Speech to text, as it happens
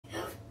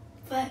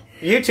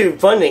YouTube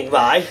funding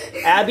by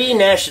Abbey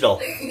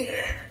National.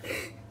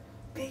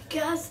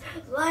 Because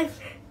life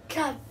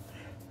got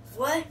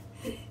what?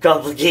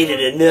 Complicated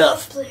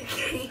enough.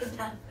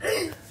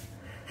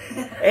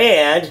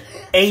 And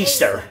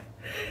Acer.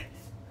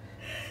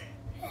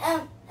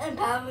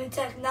 Empowering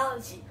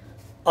technology.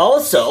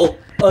 Also,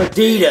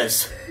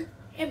 Adidas.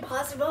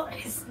 Impossible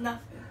is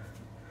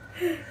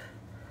nothing.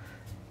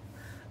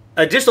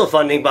 Additional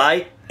funding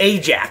by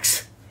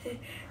Ajax.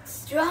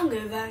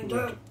 Stronger than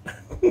gold.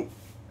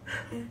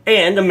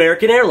 And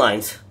American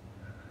Airlines.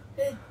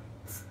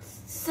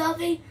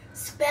 Something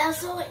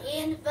special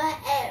in the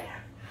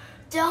air.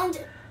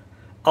 Don't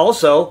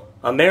Also,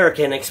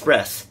 American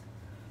Express.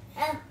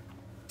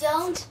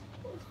 don't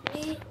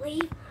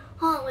leave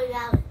home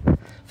without it.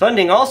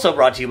 Funding also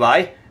brought to you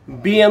by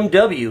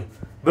BMW,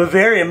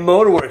 Bavarian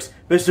Motorworks,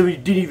 but some of you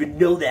didn't even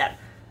know that,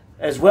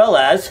 as well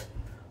as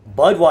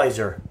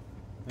Budweiser,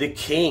 the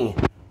king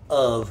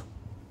of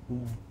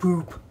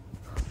poop,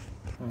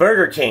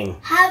 Burger King,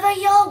 Have a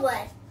your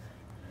way.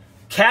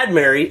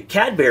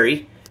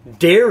 Cadbury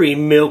Dairy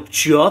Milk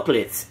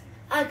Chocolates,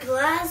 A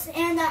glass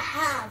and a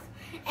half,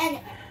 and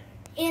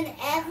in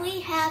every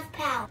half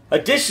pound.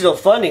 additional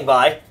funding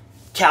by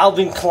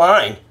Calvin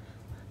Klein.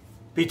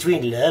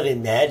 Between love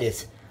and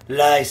madness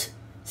lies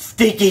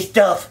stinky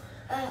stuff.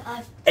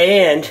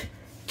 And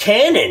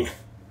Canon,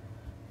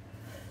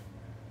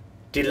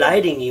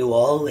 delighting you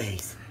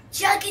always.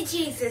 Chuck E.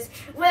 Cheese's,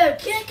 where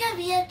kick of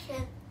your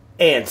kid.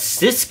 And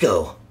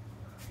Cisco.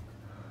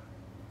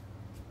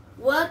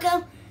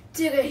 Welcome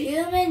to the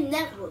Human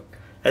Network.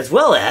 As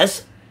well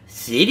as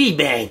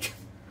Citibank.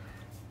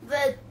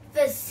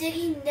 The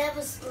city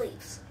never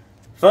sleeps.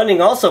 Funding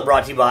also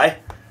brought to you by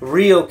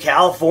Rio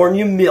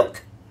California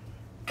Milk.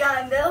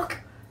 Got milk?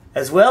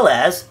 As well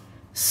as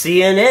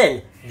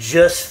CNN,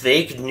 Just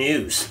Fake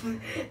News.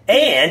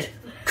 And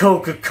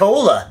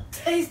Coca-Cola.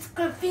 Tastes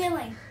good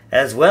feeling.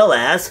 As well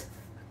as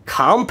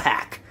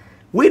Compaq.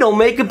 We don't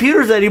make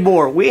computers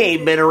anymore. We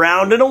ain't been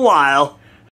around in a while.